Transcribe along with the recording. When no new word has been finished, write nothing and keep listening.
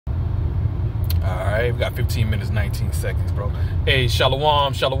right, we got 15 minutes, 19 seconds, bro. Hey,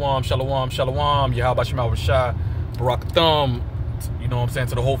 shalom, shalom, shalom, shalom. Yahawashi Double Honors, Barak Thumb. You know what I'm saying,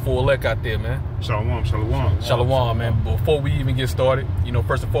 to the hopeful elect out there, man. Shalom, shalom. Shalom, man. Before we even get started, you know,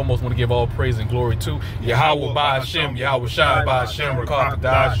 first and foremost, want to give all praise and glory to Yahawah, bahasham, Yahawashi, bahasham,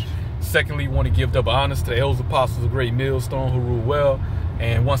 Rakakadash. Secondly, want to give double honors to the Elders Apostles of Great Millstone who rule well.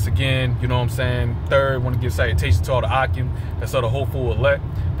 And once again, you know what I'm saying, third, want to give salutation to all the Akim, that's all the hopeful elect,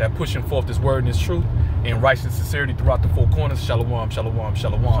 that pushing forth this word and this truth in righteous sincerity throughout the four corners. Shalom, shalom,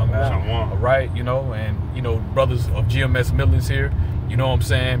 shalom, man. Shalom. All right, you know, and, you know, brothers of GMS Millions here, you know what I'm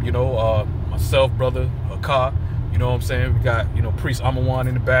saying, you know, myself, brother Hakah, you know what I'm saying, we got, you know, Priest Amawan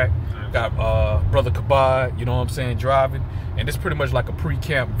in the back, got brother Kabad, you know what I'm saying, driving, and this pretty much like a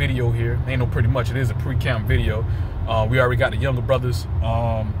pre-camp video here. Ain't no pretty much, it is a pre-camp video. We already got the younger brothers,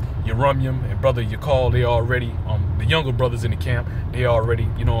 Yerumyum and brother Yakal, they already, the younger brothers in the camp, they already,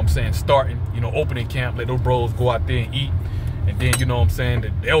 you know what I'm saying, starting, you know, opening camp, let those bros go out there and eat. And then, you know what I'm saying,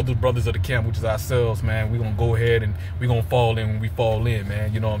 the elder brothers of the camp, which is ourselves, man, we're going to go ahead and we're going to fall in when we fall in,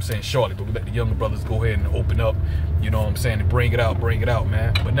 man, you know what I'm saying, shortly. But we let the younger brothers go ahead and open up, you know what I'm saying, and bring it out,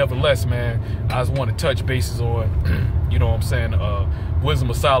 man. But nevertheless, man, I just want to touch bases on, you know what I'm saying, Wisdom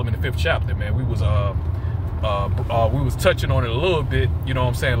of Solomon, the 5th chapter, man. We was touching on it a little bit, you know what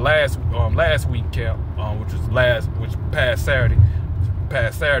I'm saying, last week camp, which past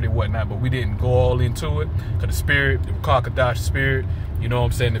Saturday, whatnot, but we didn't go all into it because the spirit, the Rakakadash spirit, you know what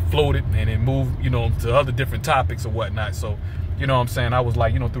I'm saying, it floated and it moved, you know, to other different topics or whatnot. So, you know what I'm saying, I was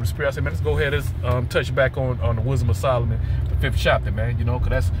like, you know, through the spirit, I said, man, let's go ahead, let's touch back on the Wisdom of Solomon, the 5th chapter, man, you know, because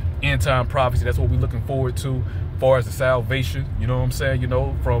that's end time prophecy. That's what we're looking forward to as far as the salvation, you know what I'm saying, you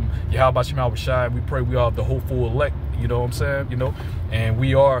know, from Yahawashi Double Honors. We pray we are the hopeful elect, you know what I'm saying, you know, and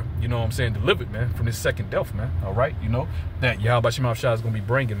we are, you know what I'm saying, delivered, man, from this second death, man, all right, you know, that Yahawashi Double Honors is going to be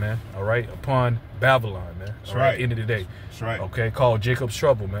bringing, man, all right, upon Babylon, man, that's all right, at the end of the day. That's right. Okay, called Jacob's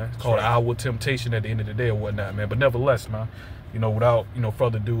trouble, man. It's called our temptation at the end of the day or whatnot, man, but nevertheless, man, you know, without, you know,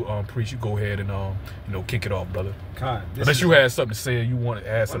 further ado, Priest, you go ahead and, you know, kick it off, brother. Unless you had something to say or you want to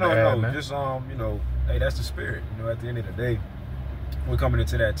add something to add, man. Just, you know, hey, that's the spirit. You know, at the end of the day, we're coming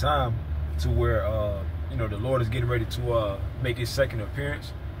into that time to where, you know, the Lord is getting ready to make his second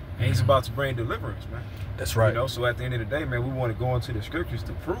appearance, and he's about to bring deliverance, man. That's right. You know, so at the end of the day, man, we want to go into the scriptures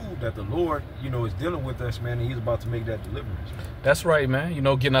to prove that the Lord, you know, is dealing with us, man, and he's about to make that deliverance, man. That's right, man. You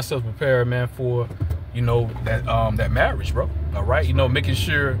know, getting ourselves prepared, man, for, you know, that marriage, bro. All right, you know, making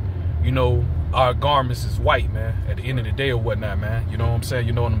sure, you know, our garments is white, man, at the end of the day or whatnot, man. You know what I'm saying?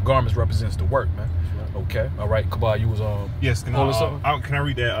 You know, and them garments represents the work, man. Okay, all right, Kabal, you was yes. Can I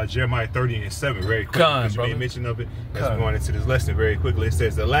read that Jeremiah 30:7 very quick? Because you made mention of it as we're going into this lesson very quickly. It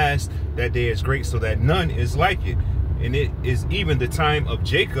says, "The last that day is great, so that none is like it, and it is even the time of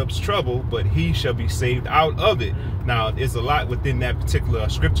Jacob's trouble, but he shall be saved out of it." Now, there's a lot within that particular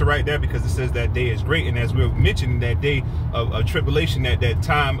scripture right there, because it says that day is great, and as we were mentioning, that day of tribulation, that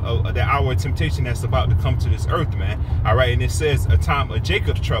time of that hour of temptation that's about to come to this earth, man. All right, and it says a time of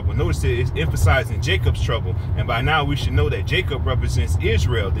Jacob's trouble. Notice it's emphasizing Jacob's trouble, and by now we should know that Jacob represents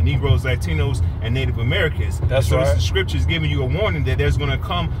Israel, the Negroes, Latinos, and Native Americans. That's right. So the scripture is giving you a warning that there's going to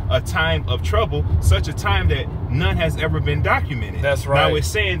come a time of trouble, such a time that none has ever been documented. That's right. Now it's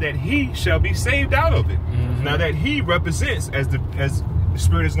saying that he shall be saved out of it. Now that he represents, as the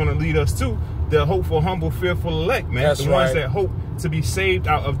Spirit is going to lead us to, the hopeful, humble, fearful elect, man. That's the ones that hope to be saved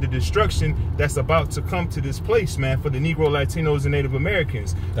out of the destruction that's about to come to this place, man, for the Negro, Latinos, and Native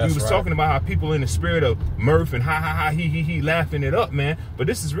Americans. We was talking about how people in the spirit of mirth and ha, he, laughing it up, man. But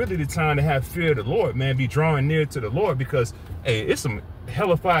this is really the time to have fear of the Lord, man, be drawing near to the Lord, because, hey, it's some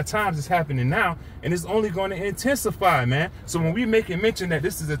hellified times that's happening now, and it's only going to intensify, man. So when we make it mention that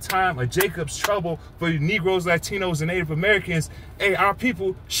this is a time of Jacob's trouble for Negroes, Latinos, and Native Americans, hey, our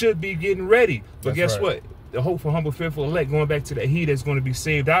people should be getting ready. But guess what? The hopeful, humble, fearful elect, going back to that he that's going to be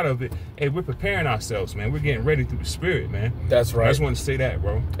saved out of it, hey, we're preparing ourselves, man. We're getting ready through the spirit, man. That's right. I just want to say that,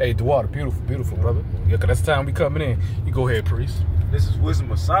 bro. Hey, Dewada, beautiful, beautiful, brother. Yeah, because that's the time we coming in. You go ahead, Priest. This is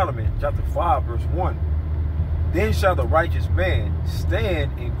Wisdom of Solomon, chapter 5, verse 1. Then shall the righteous man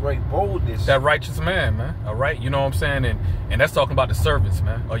stand in great boldness. That righteous man, man. All right, you know what I'm saying? And that's talking about the servants,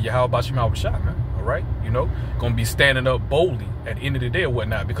 man. Or Yahawashi Double Honors, man. All right, you know, gonna be standing up boldly at the end of the day or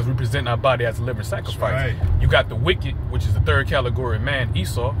whatnot, because we present our body as a living sacrifice. Right. You got the wicked, which is the third category of man,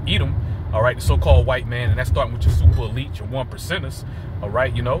 Esau, Edom. All right, the so-called white man, and that's starting with your super elite, your 1%ers. All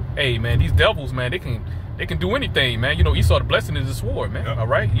right, you know, hey man, these devils, man, they can do anything, man. You know, Esau, the blessing is the sword, man. Yep. All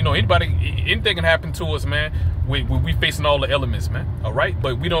right, you know, anything can happen to us, man. We facing all the elements, man. All right,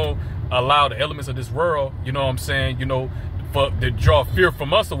 but we don't allow the elements of this world, you know what I'm saying, you know, to draw fear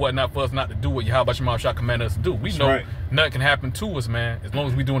from us or whatnot, for us not to do what Yahawashi Shah commanded us to do. We know nothing can happen to us, man, as long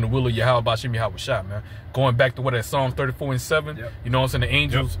as we doing the will of Yahawashi Shah, man. Going back to what that Psalm 34:7, you know what I'm saying? The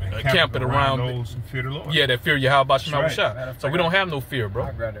angels camp it around those who fear the Lord. Yeah, that fear Yahawashi Shah. So we don't have no fear, bro.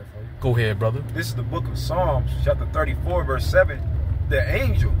 I'll grab that for you. Go ahead, brother. This is the book of Psalms, chapter 34, verse 7. The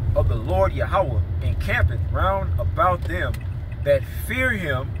angel of the Lord Yahawah encampeth round about them that fear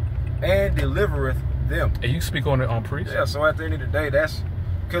him and delivereth them. And you speak on it on priest? Yeah, so at the end of the day, that's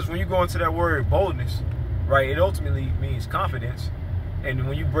because when you go into that word boldness, right, it ultimately means confidence. And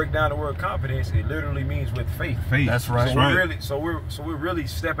when you break down the word confidence, it literally means with faith. That's right. So we're really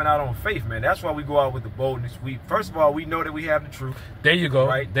stepping out on faith, man. That's why we go out with the boldness. First of all, we know that we have the truth. There you go.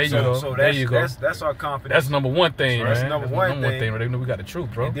 Right? There you go. So there you go. That's our confidence. That's number one thing, man. That's number one thing. Right? They know we got the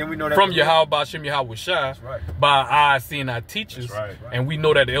truth, bro. And then we know that from Yahawashi Shah, by our eyes seeing our teachers, and we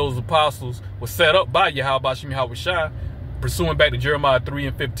know that the Elders Apostles was set up by Yahawashi Shah. Pursuing back to Jeremiah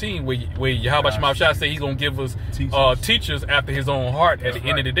 3:15, where Yahawashi Shah said he's gonna give us teachers after his own heart at the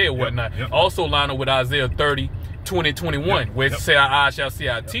end of the day or whatnot. Also line up with Isaiah 30:20-21, where it say our eyes shall see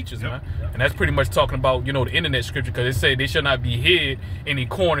our teachers, man. And that's pretty much talking about, you know, the internet scripture, because it say they shall not be hid in any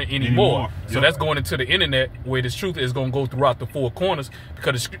corner anymore. So that's going into the internet, where this truth is going to go throughout the four corners,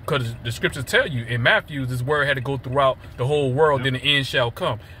 because the scriptures tell you in Matthew, this word had to go throughout the whole world, then the end shall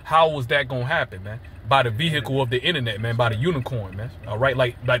come. How was that going to happen, man? By the vehicle of the internet, man, by the unicorn, man. All right,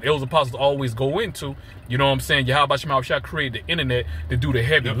 like the Elders Apostles always go into, you know what I'm saying? Yahawashi Shah created the internet to do the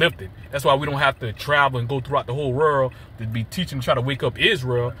heavy lifting. That's why we don't have to travel and go throughout the whole world to be teaching, try to wake up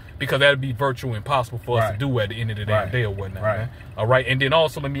Israel, because that'd be virtually impossible for us to do at the end of the day or whatnot, man. All right, and then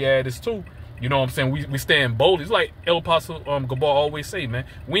also let me add this too. You know what I'm saying? We stand bold. It's like El Apostle Gabal always say, man,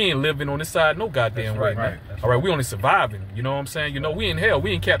 we ain't living on this side no goddamn way, man. All right, we only surviving. You know what I'm saying? You know, we in hell.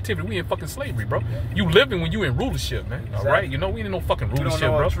 We in captivity. We in fucking slavery, bro. You living when you in rulership, man. All right? You know, we ain't in no fucking rulership,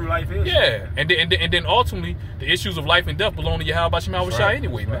 bro. What true life is. Yeah. And then ultimately, the issues of life and death belong to Yahawashi Shah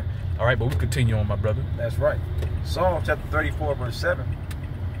anyway, man. All right, but we continue on, my brother. That's right. Psalm chapter 34, verse 7.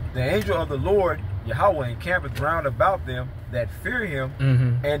 The angel of the Lord Yahawah encampeth round about them that fear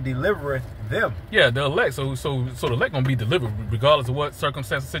him and delivereth them. Yeah, the elect. So the elect gonna be delivered regardless of what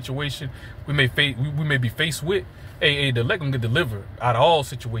circumstance or situation we may be faced with. The elect gonna get delivered out of all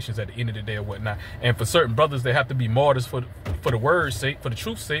situations at the end of the day or whatnot. And for certain brothers, they have to be martyrs for the word's sake, for the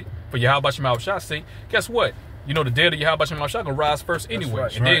truth's sake, for Yahawashi Shah's sake. Guess what? You know, the dead of Yahawashi Shah gonna rise first anyway.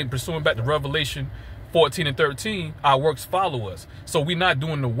 And then pursuing back to Revelation 14 and 13, our works follow us. So we're not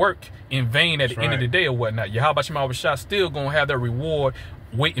doing the work in vain at the end of the day or whatnot. Yahawashi Shah still gonna have their reward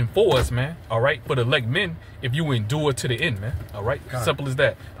waiting for us, man. All right, for the elect men, if you endure to the end, man. All right, simple as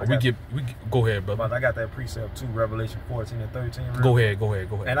that. Go ahead, brother. I got that precept too, Revelation 14 and 13. Go ahead.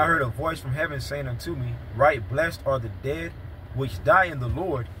 And I heard a voice from heaven saying unto me, right, blessed are the dead which die in the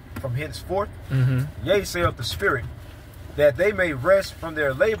Lord from henceforth. Yea, saith the Spirit, that they may rest from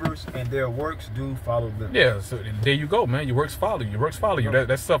their labors and their works do follow them. Yeah, so there you go, man. Your works follow you. Your works follow you.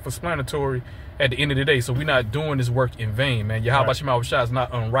 That's self-explanatory at the end of the day. So we're not doing this work in vain, man. Yahawashi Shah is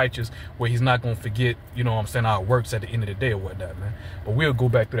not unrighteous, where he's not going to forget, you know what I'm saying, our works at the end of the day or whatnot, man. But we'll go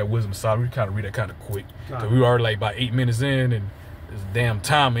back to that wisdom side. We kind of read that kind of quick. Because we were already like about 8 minutes in, and this damn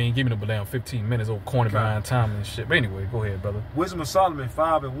time ain't giving up a damn 15 minutes, old corny behind time and shit. But anyway, go ahead, brother. Wisdom of Solomon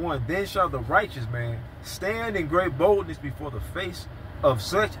 5 and 1. Then shall the righteous man stand in great boldness before the face of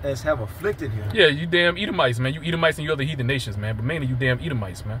such as have afflicted him. Yeah, you damn Edomites, man. You Edomites and you other heathen nations, man. But mainly you damn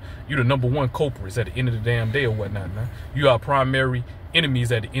Edomites, man. You the number one culprits at the end of the damn day or whatnot, man. You are primary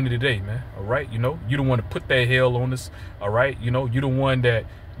enemies at the end of the day, man. All right, you know, you the one to put that hell on us. All right, you know, you the one that,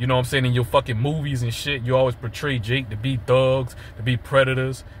 you know what I'm saying, in your fucking movies and shit, you always portray Jake to be thugs, to be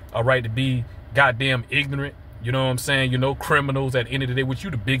predators, all right, to be goddamn ignorant. You know what I'm saying? You know, criminals at the end of the day, which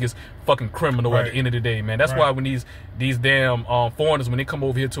you the biggest fucking criminal at the end of the day, man. That's why when these damn foreigners, when they come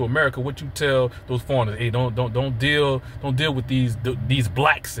over here to America, what you tell those foreigners, hey, don't deal with these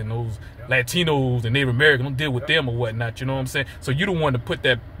blacks and those Latinos and Native Americans, don't deal with them or whatnot, you know what I'm saying? So you the one to put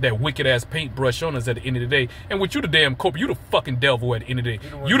that wicked ass paintbrush on us at the end of the day. And with you the damn corporate, you the fucking devil at the end of the day.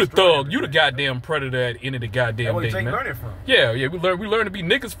 You the thug, you the goddamn predator at the end of the goddamn day, man. Learning from. Yeah, we learn to be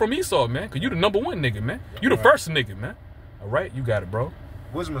niggas from Esau, man. Cause you the number one nigga, man. You the first nigga, man. All right, you got it, bro.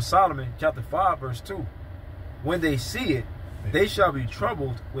 Wisdom of Solomon, chapter 5, verse 2. When they see it, they shall be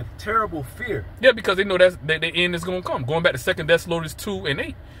troubled with terrible fear. Yeah, because they know that the end is gonna come. Going back to 2 Thessalonians 2 and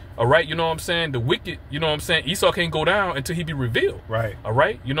 8. All right, you know what I'm saying? The wicked, you know what I'm saying? Esau can't go down until he be revealed. Right. All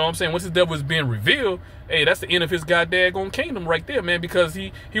right, you know what I'm saying? Once the devil is being revealed, hey, that's the end of his goddamn kingdom right there, man. Because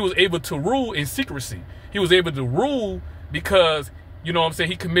he was able to rule in secrecy. He was able to rule because, you know what I'm saying,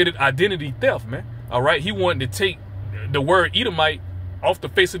 he committed identity theft, man. All right, he wanted to take the word Edomite off the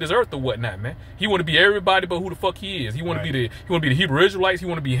face of this earth or whatnot, man. He want to be everybody but who the fuck he is. He want to be the Hebrew Israelites. He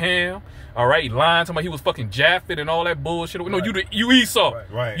want to be Ham. All right, lying talking about he was fucking Japhet and all that bullshit. No, you Esau.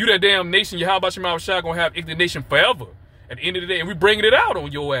 Right. You that damn nation. Yahawashi gonna have indignation forever. At the end of the day, and we bringing it out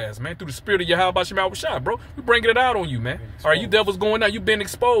on your ass, man, through the spirit of Yahawashi, bro. We bringing it out on you, man. All right, you devils going out. You been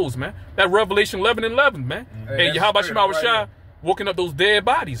exposed, man. That Revelation 11:11, man. Hey, Yahawashi walking up those dead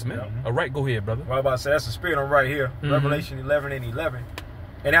bodies, man. All right, go ahead, brother. Well, I'm about to say, that's the spirit on right here. Revelation 11:11.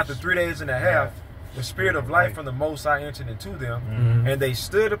 And after 3 days and a half, the spirit of life from the Most High entered into them, and they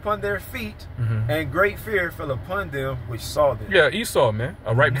stood upon their feet, and great fear fell upon them which saw them. Yeah, Esau, man.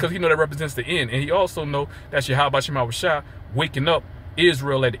 All right, because he know that represents the end, and he also know that's Yahawashi waking up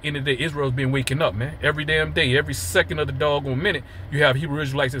Israel at the end of the day. Israel's been waking up, man. Every damn day, every second of the doggone minute, you have Hebrew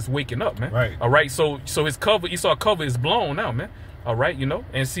Israelites that's waking up, man. Right. All right, so his cover, Esau cover is blown now, man. All right, you know,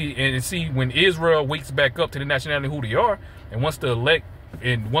 and see when Israel wakes back up to the nationality who they are, and once the elect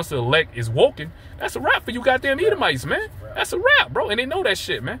is woken, that's a wrap for you goddamn Edomites, man. That's a wrap, bro. And they know that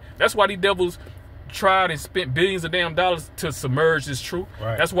shit, man. That's why these devils tried and spent billions of damn dollars to submerge this truth.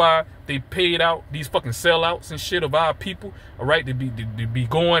 Right. That's why they paid out these fucking sellouts and shit of our people, all right, to be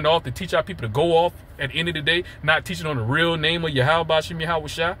going off, to teach our people to go off at the end of the day, not teaching on the real name of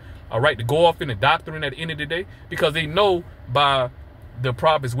Yahawashi, all right, to go off in the doctrine at the end of the day, because they know by the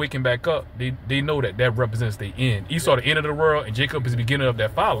prophets waking back up, they know that represents the end. Esau, the end of the world, and Jacob is the beginning of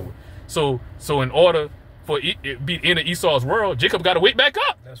that follower. So in order for it be the end of Esau's world, Jacob got to wake back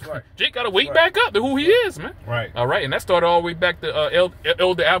up. That's right. Jake got to wake back up to who he is, man. Right. All right, and that started all the way back to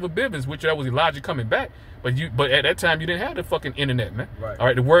Elder Bivens, which that was Elijah coming back. But at that time you didn't have the fucking internet, man. Right. All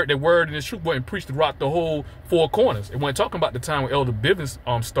right, the word and the truth wasn't preached throughout the whole four corners. It wasn't talking about the time when Elder Bivens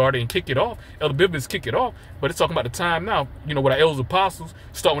started and kicked it off. Elder Bivens kicked it off, but it's talking about the time now. You know, with our Elders Apostles,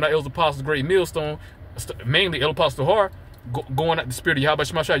 starting with our Elders Apostles, Great Millstone, mainly Elder Apostle Har, going at the spirit of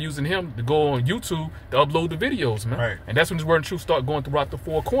Yahawashi, using him to go on YouTube to upload the videos, man. Right. And that's when this word and truth start going throughout the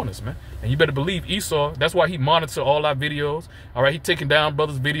four corners, man. And you better believe Esau, that's why he monitors all our videos. All right, he taking down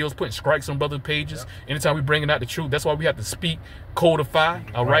brothers' videos, putting strikes on brothers' pages. Anytime we bringing out the truth, that's why we have to speak, codify,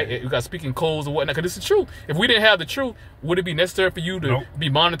 all right? We got speaking codes and whatnot, because it's the truth. If we didn't have the truth, would it be necessary for you to be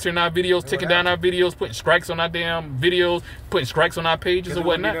monitoring our videos, taking down our videos, putting strikes on our damn videos, putting strikes on our pages and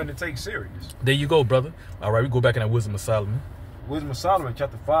whatnot? To take serious. There you go, brother. All right, we go back in that Wisdom of Solomon. Wisdom of Solomon,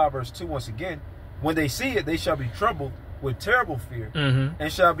 chapter 5, verse 2, once again. When they see it, they shall be troubled with terrible fear,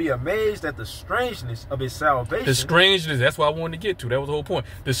 and shall be amazed at the strangeness of his salvation. The strangeness, that's what I wanted to get to. That was the whole point.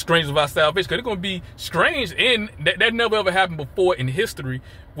 The strangeness of our salvation. Because it's going to be strange, and that never ever happened before in history,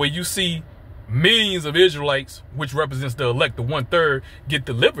 where you see millions of Israelites, which represents the elect, the 1/3, get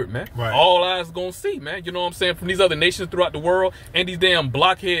delivered, man. Right. All eyes gonna see, man. You know what I'm saying? From these other nations throughout the world, and these damn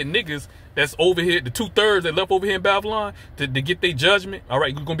blockhead niggas that's over here, the 2/3 that left over here in Babylon to get their judgment. All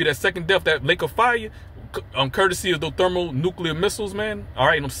right, you're gonna be that second death, that lake of fire, courtesy of those thermonuclear missiles, man. All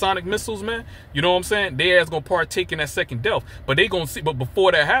right, them sonic missiles, man. You know what I'm saying? They ass gonna partake in that second death, but they gonna see. But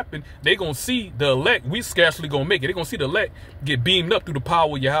before that happen, they gonna see the elect. We scarcely gonna make it. They gonna see the elect get beamed up through the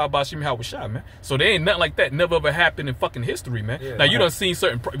power of Yahawashi, man. So there ain't nothing like that never ever happened in fucking history, man. Yeah, now you done seen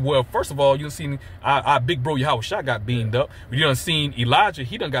certain. Well, first of all, you done seen our big bro Yahawashi got beamed up. You done seen Elijah,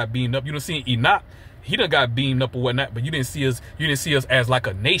 he done got beamed up. You done seen Enoch, he done got beamed up or whatnot. But you didn't see us. You didn't see us as like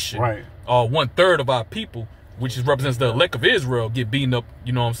a nation. Right. 1/3 of our people, which represents the elect of Israel, get beaten up,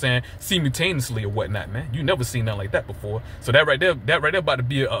 you know what I'm saying, simultaneously or whatnot, man. You never seen nothing like that before. So that right there about to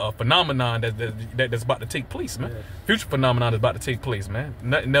be a phenomenon that's about to take place, man. Yeah. Future phenomenon is about to take place, man.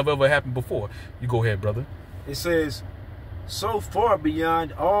 Nothing never ever happened before. You go ahead, brother. It says, so far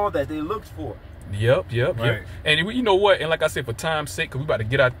beyond all that they looked for. Yep. Right. And you know what? And like I said, for time's sake, because we about to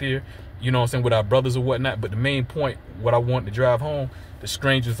get out there, you know what I'm saying, with our brothers or whatnot. But the main point, what I want to drive home, the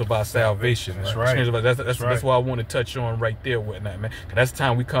strangers of our salvation. That's right. That's why I want to touch on right there, whatnot, man. Cause that's the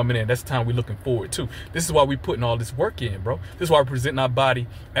time we coming in. That's the time we looking forward to. This is why we putting all this work in, bro. This is why we're presenting our body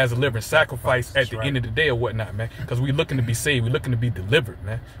as a living sacrifice at the end of the day or whatnot, man. Cause we looking to be saved. We looking to be delivered,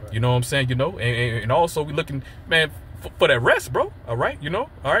 man. You know what I'm saying? You know, and also we looking, man, for that rest, bro. All right, you know.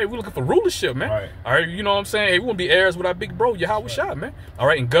 All right, we're looking for rulership, man. Right. All right, you know what I'm saying? Hey, we want to be heirs with our big bro, Yahawashi, man. All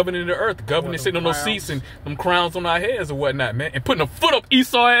right, and governing the earth, governing, sitting on those seats and them crowns on our heads or whatnot, man. And putting a foot up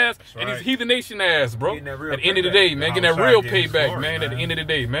Esau ass and his heathen nation ass, bro. At the end of the day, man. Getting that real payback, man. At the end of the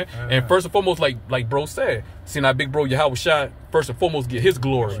day, man. And first and foremost, like bro said, seeing our big bro Yahawashi, first and foremost, get his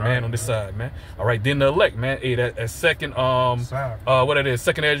glory, man, on this side, man. All right, then the elect, man. Hey, that second, what it is,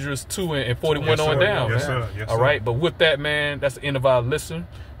 second Esdras 2 and 41 on down, man. All right, but with that, man, that's the end of our listen.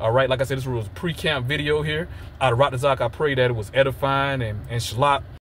 All right, like I said, this was a pre-camp video here out of Rotterdam. I pray that it was edifying and shalom.